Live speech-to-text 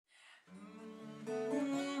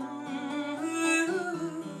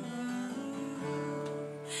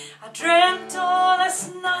dreamt all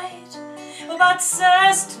last night about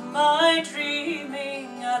says to my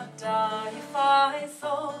dreaming, I'd die if I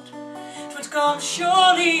thought 'twould come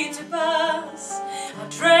surely to pass. I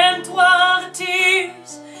dreamt while the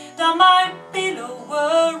tears down my pillow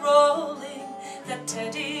were rolling, that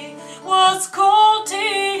Teddy was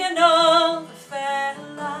courting another fair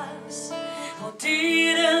lass. Oh,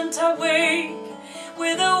 didn't I wake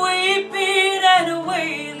with a weeping and a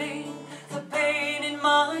wailing? The pain in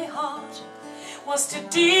my heart was too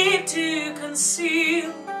deep to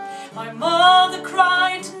conceal. My mother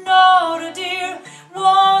cried, "Nora dear,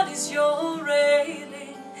 what is your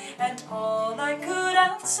railing?" And all I could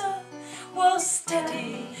answer was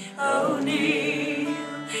Teddy O'Neill.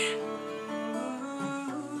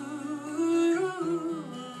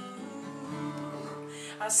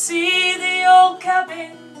 I see the old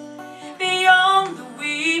cabin beyond the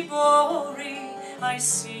wee boree. I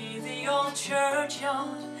see the old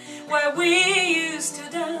churchyard where we used to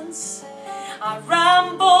dance. I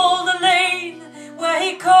rambled the lane where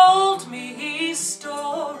he told me his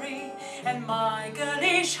story, and my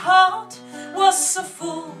girlish heart was so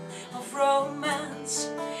full of romance.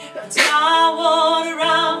 But now all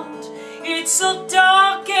around it's so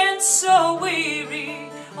dark and so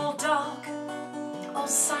weary, all dark, all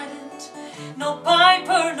silent, no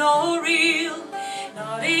piper, no reel.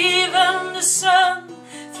 Not even the sun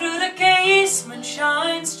through the casement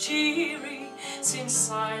shines cheery, since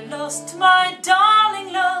I lost my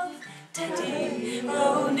darling love, Teddy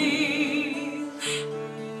O'Neill.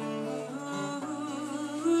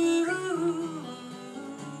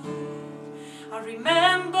 I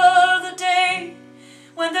remember the day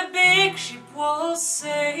when the big ship was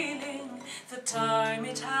sailing, the time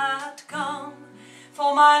it had come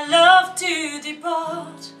for my love to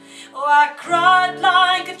depart. Oh, I cried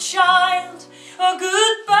like a child, oh,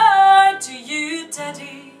 goodbye to you,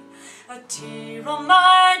 Teddy. A tear on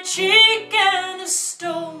my cheek and a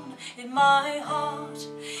stone in my heart.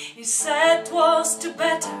 He said 'twas to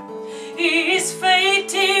better his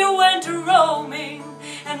fate he went roaming,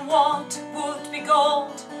 and what would be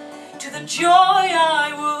gold to the joy I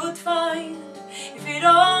would find